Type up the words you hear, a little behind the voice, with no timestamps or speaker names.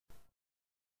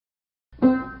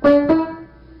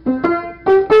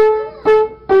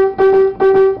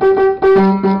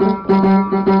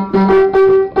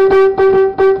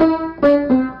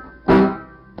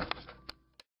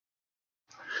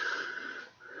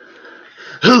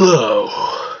Hello,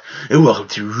 and welcome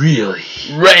to Really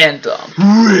Random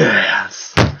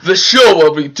Rants. The show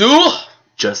where we do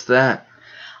Just that.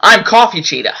 I'm Coffee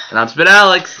Cheetah. And I'm Spit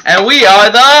Alex. And we are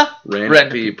the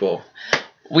Random People.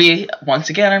 We,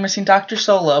 once again, are missing Dr.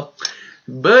 Solo.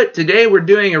 But today we're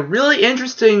doing a really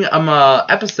interesting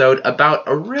episode about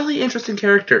a really interesting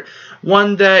character.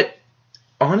 One that,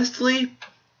 honestly,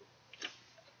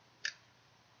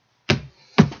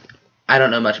 I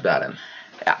don't know much about him.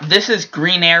 Yeah, this is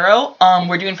Green Arrow.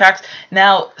 We're doing facts.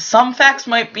 Now, some facts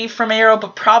might be from Arrow,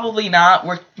 but probably not.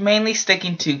 We're mainly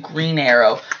sticking to Green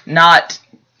Arrow, not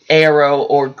Arrow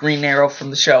or Green Arrow from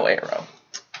the show Arrow.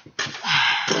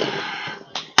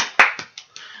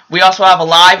 We also have a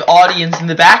live audience in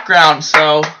the background,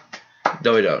 so...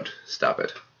 No, we don't. Stop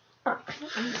it.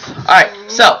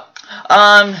 Alright, so,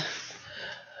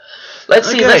 let's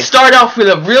see, let's start off with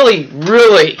a really,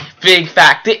 really big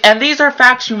fact. And these are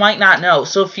facts you might not know.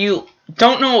 So if you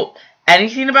don't know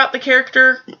anything about the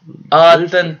character,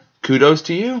 then... Kudos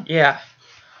to you? Yeah.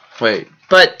 Wait.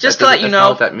 But just to let you know...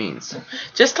 That's not what that means.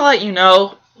 Just to let you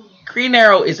know, Green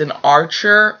Arrow is an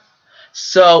archer.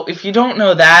 So if you don't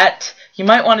know that, you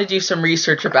might want to do some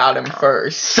research about him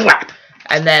first. Slap!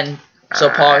 And then... So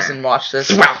pause and watch this.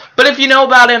 Swap. But if you know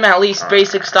about him, at least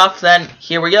basic stuff, then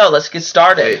here we go. Let's get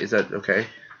started. Wait, is that okay?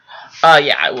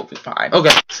 Yeah, it will be fine.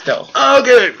 Okay. Still.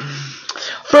 Okay.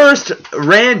 First,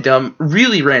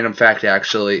 really random fact,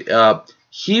 actually.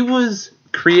 He was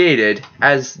created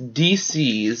as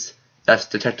DC's, that's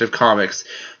Detective Comics,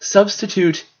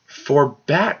 substitute for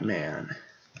Batman.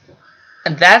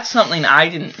 And that's something I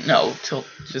didn't know till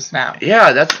just now.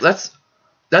 Yeah, that's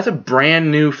a brand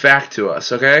new fact to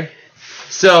us, okay?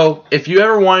 So, if you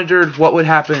ever wondered what would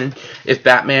happen if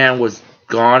Batman was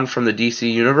gone from the DC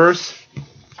universe,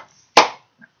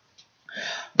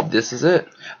 this is it.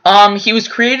 He was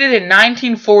created in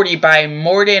 1940 by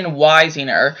Morton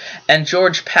Weisinger and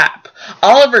George Papp.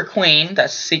 Oliver Queen,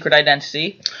 that's Secret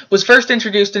Identity, was first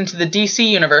introduced into the DC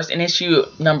universe in issue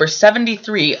number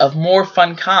 73 of More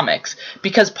Fun Comics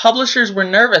because publishers were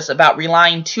nervous about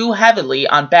relying too heavily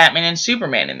on Batman and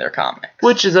Superman in their comics.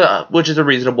 Which is a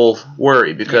reasonable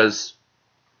worry because,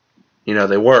 you know,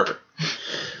 they were.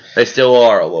 They still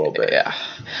are a little bit. Yeah.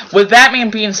 With Batman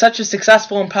being such a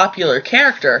successful and popular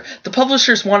character, the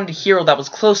publishers wanted a hero that was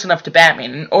close enough to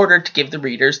Batman in order to give the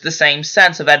readers the same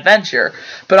sense of adventure,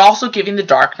 but also giving the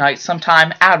Dark Knight some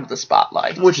time out of the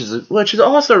spotlight. Which is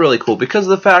also really cool because of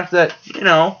the fact that, you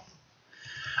know...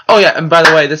 Oh yeah, and by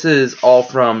the way, this is all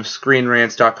from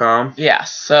ScreenRants.com. Yeah,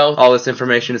 so... All this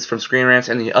information is from Screen Rants,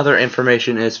 and the other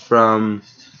information is from...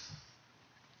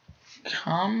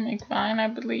 Comic Vine, I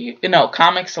believe. No,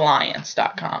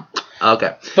 ComicsAlliance.com.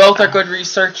 Okay. Both are good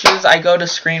researches. I go to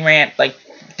Screen Rant, like,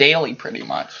 daily, pretty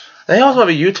much. They also have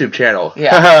a YouTube channel.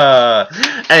 Yeah.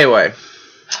 Anyway.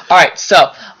 Alright,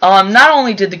 so, not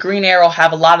only did the Green Arrow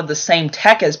have a lot of the same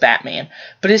tech as Batman,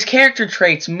 but his character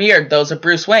traits mirrored those of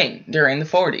Bruce Wayne during the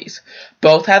 40s.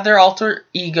 Both had their alter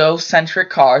ego-centric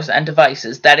cars and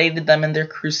devices that aided them in their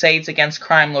crusades against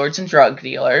crime lords and drug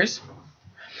dealers.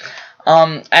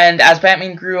 And as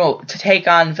Batman grew to take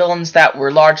on villains that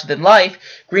were larger than life,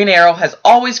 Green Arrow has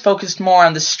always focused more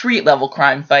on the street-level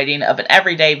crime fighting of an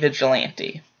everyday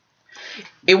vigilante.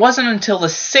 It wasn't until the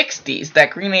 60s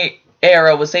that Green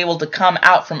Arrow was able to come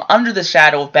out from under the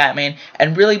shadow of Batman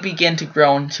and really begin to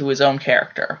grow into his own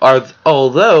character.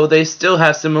 Although they still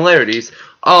have similarities,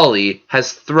 Ollie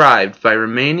has thrived by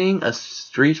remaining a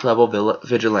street-level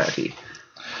vigilante.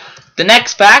 The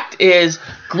next fact is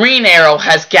Green Arrow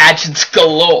has gadgets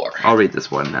galore. I'll read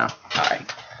this one now.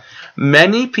 Alright.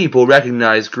 Many people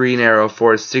recognize Green Arrow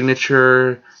for his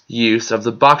signature use of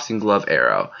the boxing glove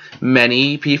arrow.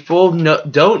 Many people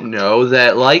don't know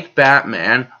that, like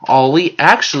Batman, Ollie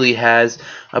actually has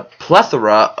a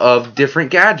plethora of different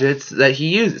gadgets that he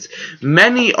uses.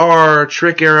 Many are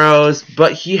trick arrows,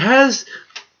 but he has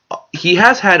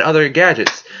had other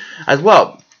gadgets as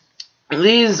well.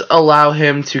 These allow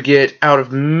him to get out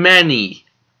of many,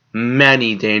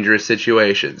 many dangerous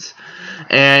situations.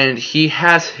 And he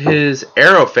has his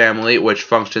Arrow family, which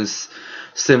functions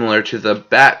similar to the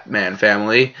Batman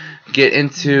family, get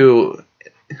into,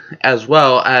 as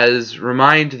well as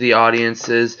remind the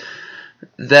audiences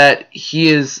that he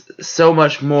is so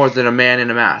much more than a man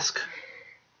in a mask.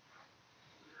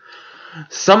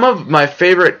 Some of my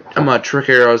favorite trick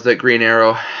arrows that Green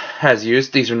Arrow has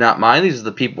used, these are not mine, these are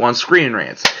the people on Screen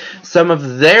Rants. Some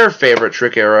of their favorite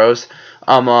trick arrows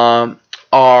are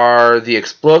the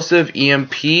explosive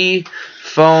EMP,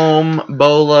 foam,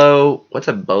 bolo. What's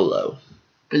a bolo?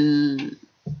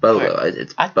 Bolo.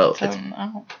 It's both. It's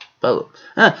bolo.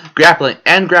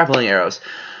 Grappling arrows.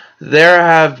 there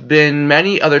have been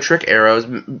many other trick arrows,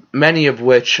 many of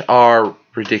which are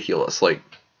ridiculous. Like,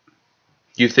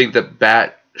 you think that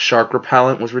bat shark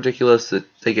repellent was ridiculous, that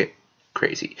they get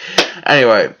crazy.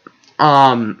 Anyway,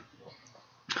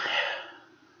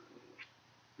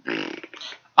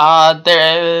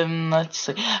 let's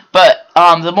see. But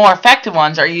the more effective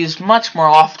ones are used much more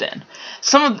often.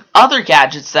 Some of the other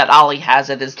gadgets that Ollie has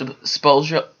at his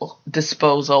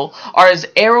disposal are his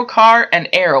arrow car and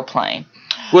aeroplane.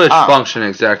 Which function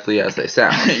exactly as they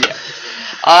sound.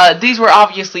 Yeah. These were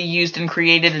obviously used and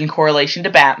created in correlation to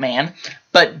Batman,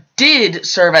 but did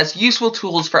serve as useful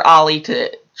tools for Ollie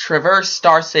to traverse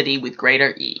Star City with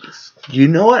greater ease. You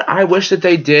know what I wish that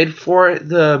they did for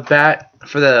the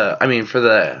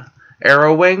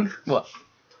arrow wing? What?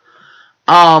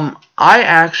 I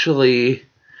actually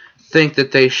think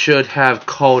that they should have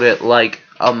called it like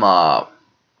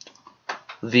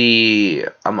the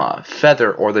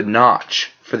feather or the notch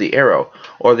for the arrow,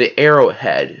 or the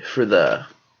arrowhead for the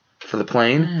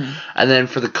plane, and then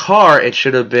for the car it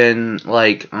should have been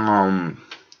like arrow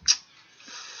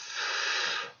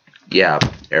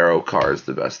car is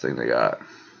the best thing they got.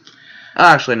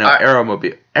 Actually, no,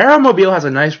 Aeromobile. Aeromobile has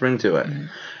a nice ring to it.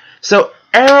 So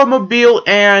Aeromobile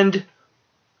and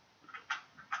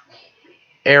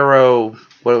Aero.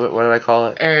 What did I call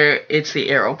it? It's the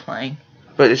aeroplane.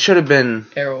 But it should have been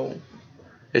Arrow.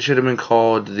 It should have been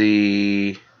called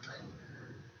the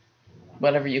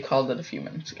whatever you called it a few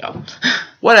minutes ago.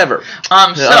 Whatever.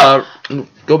 So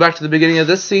go back to the beginning of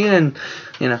this scene and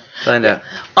find out.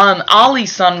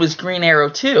 Ollie's son was Green Arrow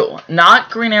 2. Not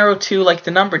Green Arrow 2 like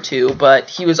the number 2, but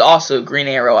he was also Green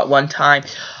Arrow at one time.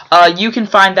 You can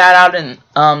find that out in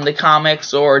the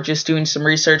comics or just doing some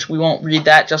research. We won't read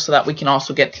that just so that we can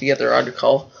also get to the other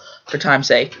article for time's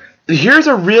sake. Here's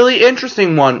a really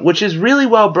interesting one, which is really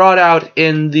well brought out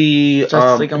in the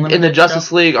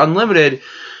Justice League Unlimited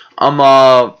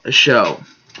show.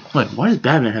 Wait, why does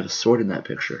Batman have a sword in that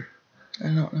picture? I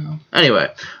don't know.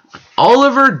 Anyway,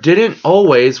 Oliver didn't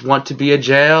always want to be a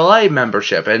JLA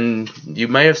membership, and you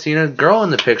may have seen a girl in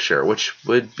the picture, which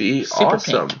would be Super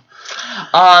awesome. pink.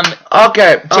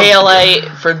 Okay.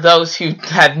 JLA, for those who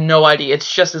had no idea,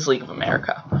 it's Justice League of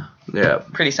America. Yeah.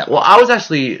 Pretty simple. Well, I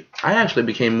actually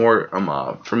became more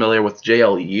familiar with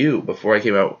JLU before I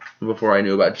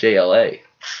knew about JLA,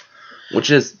 which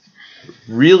is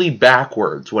really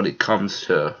backwards when it comes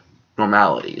to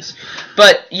normalities.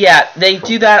 But yeah, they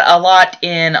do that a lot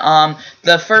in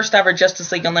the first ever Justice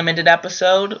League Unlimited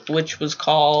episode, which was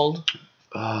called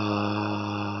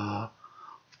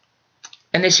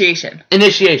Initiation.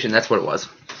 Initiation, that's what it was.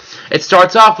 It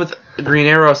starts off with Green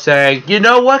Arrow saying, "You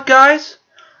know what, guys?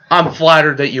 I'm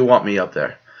flattered that you want me up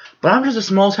there, but I'm just a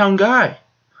small town guy.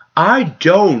 I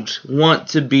don't want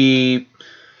to be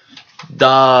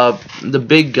the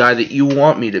big guy that you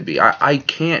want me to be. I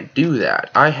can't do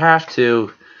that. I have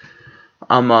to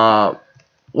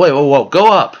wait, whoa,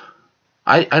 go up.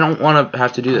 I don't want to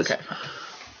have to do this." Okay.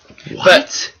 What?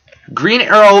 But Green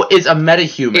Arrow is a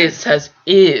metahuman. It says,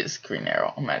 is Green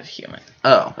Arrow a metahuman?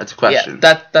 Oh, that's a question.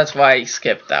 Yeah, that's why I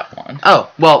skipped that one.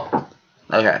 Oh, well,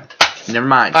 okay. Never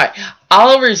mind. Alright,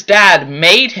 Oliver's dad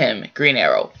made him Green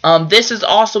Arrow. This is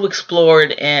also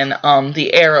explored in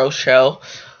the Arrow show.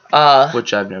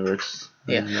 Which I've never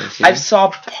seen. I saw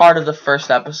part of the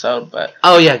first episode, but...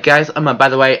 Oh, yeah, guys, by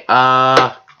the way,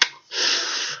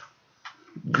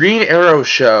 Green Arrow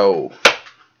show.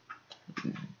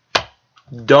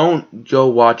 Don't go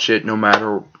watch it no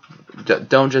matter...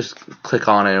 Don't just click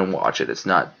on it and watch it. It's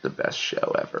not the best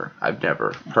show ever. I've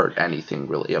never heard anything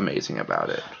really amazing about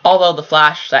it. Although the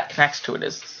Flash that connects to it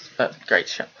is a great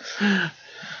show.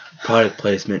 Product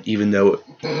placement, even though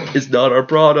it's not our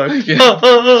product.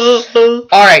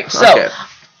 Alright, so... Okay.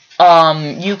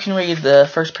 You can read the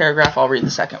first paragraph, I'll read the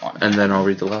second one. And then I'll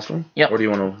read the last one? Yep. Or do you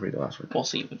want to read the last one? We'll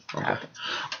see what happens.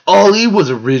 Ollie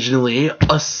was originally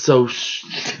a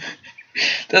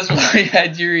That's why I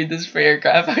had you read this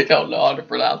paragraph. I don't know how to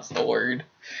pronounce the word.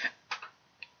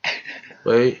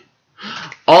 Wait.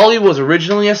 Ollie was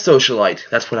originally a socialite,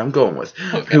 that's what I'm going with,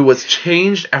 okay, who was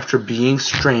changed after being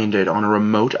stranded on a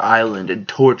remote island and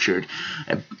tortured.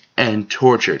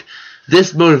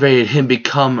 This motivated him to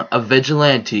become a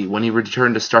vigilante when he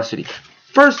returned to Star City.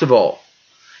 First of all,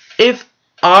 if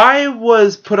I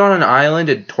was put on an island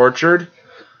and tortured,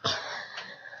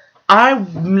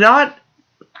 I'm not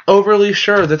overly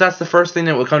sure that that's the first thing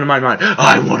that would come to my mind.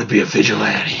 I want to be a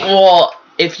vigilante. Well,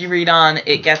 if you read on,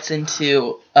 it gets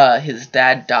into his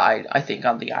dad died, I think,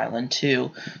 on the island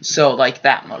too. So like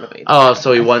that motivated. Oh,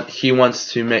 so he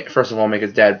wants to make, first of all, make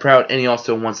his dad proud, and he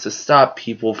also wants to stop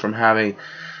people from having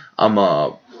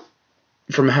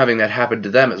from having that happen to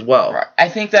them as well. Right. I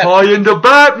think that tie into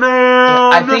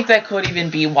Batman. I think that could even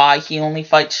be why he only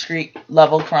fights street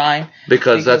level crime.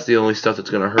 Because that's the only stuff that's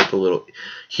gonna hurt the little.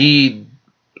 He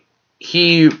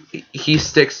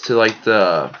sticks to like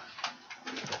the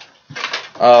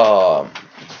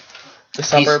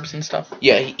suburbs and stuff.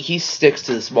 Yeah, he sticks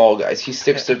to the small guys. He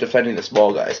sticks to defending the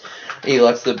small guys. He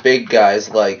lets the big guys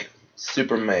like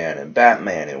Superman and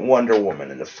Batman and Wonder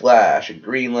Woman and the Flash and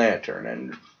Green Lantern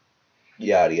and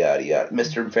yada yada yada.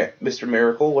 Mr.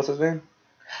 Miracle, what's his name?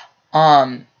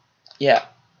 Yeah.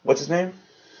 What's his name?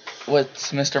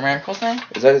 What's Mr. Miracle's name?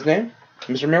 Is that his name?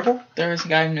 Mr. Miracle? There is a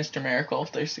guy named Mr. Miracle.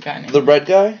 There's the guy named... The red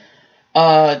guy?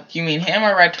 You mean him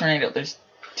or Red Tornado? There's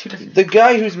two different... The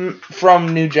guy who's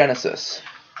from New Genesis.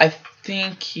 I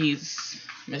think he's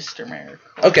Mr. Miracle.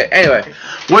 Okay, anyway.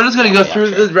 We're just going to go through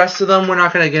the rest of them. We're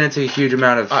not going to get into a huge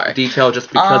amount of detail just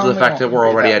because of the fact that we're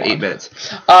already at 8 minutes.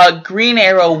 Green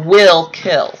Arrow will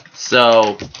kill.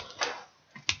 So,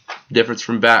 difference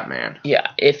from Batman.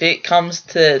 Yeah, if it comes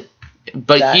to...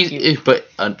 But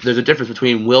there's a difference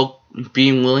between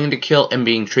being willing to kill and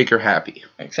being trigger happy.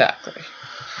 Exactly.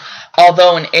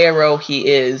 Although in Arrow he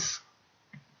is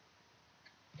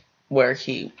where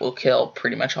he will kill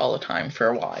pretty much all the time for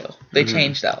a while. They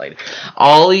changed that later.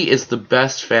 Ollie is the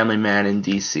best family man in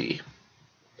DC.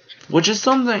 Which is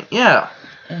something, yeah.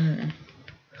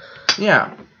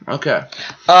 Yeah, okay.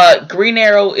 Green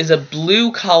Arrow is a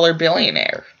blue-collar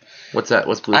billionaire. What's that?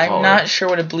 What's blue collar? I'm not sure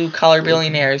what a blue-collar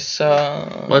billionaire is,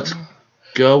 so... Let's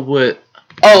go with...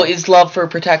 Oh, his love for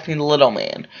protecting the little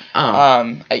man.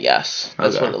 Oh. I guess.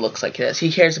 That's what it looks like it is.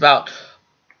 He cares about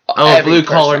blue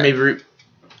collar, maybe...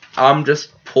 I'm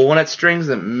just pulling at strings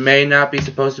that may not be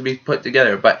supposed to be put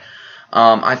together, but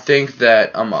I think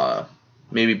that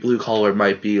maybe blue collar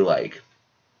might be like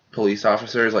police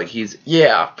officers, like he's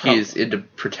into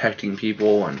protecting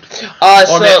people, and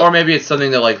or maybe it's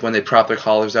something that like when they prop their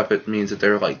collars up, it means that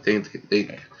they're like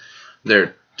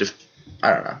they're just,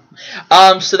 I don't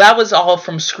know. So that was all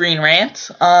from Screen Rants.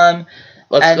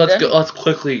 Let's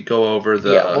quickly go over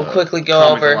the we'll quickly go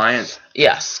over Alliance.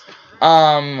 Yes.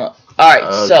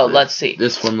 Alright, so let's see.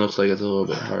 This one looks like it's a little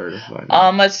bit harder to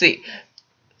find. Let's see.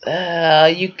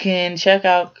 You can check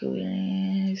out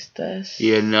this.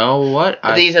 You know what?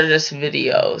 These are just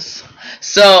videos.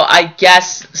 So I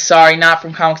guess, sorry, not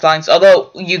from Comics Alliance.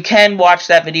 Although you can watch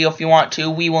that video if you want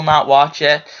to. We will not watch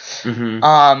it.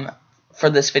 For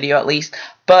this video at least.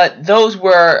 But those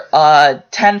were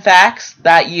 10 facts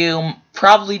that you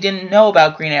probably didn't know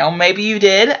about Green Arrow. Maybe you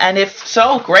did, and if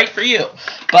so, great for you.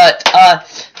 But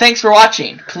thanks for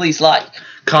watching. Please like,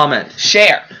 comment,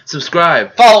 share,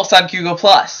 subscribe, follow us on Google+.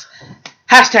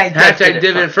 Hashtag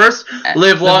Debdiditfirst.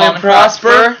 Live long and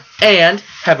prosper, and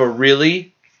have a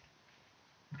really...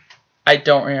 I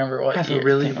don't remember what. Have a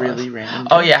really random day.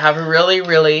 Oh yeah, have a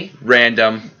really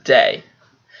random day.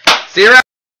 See you around.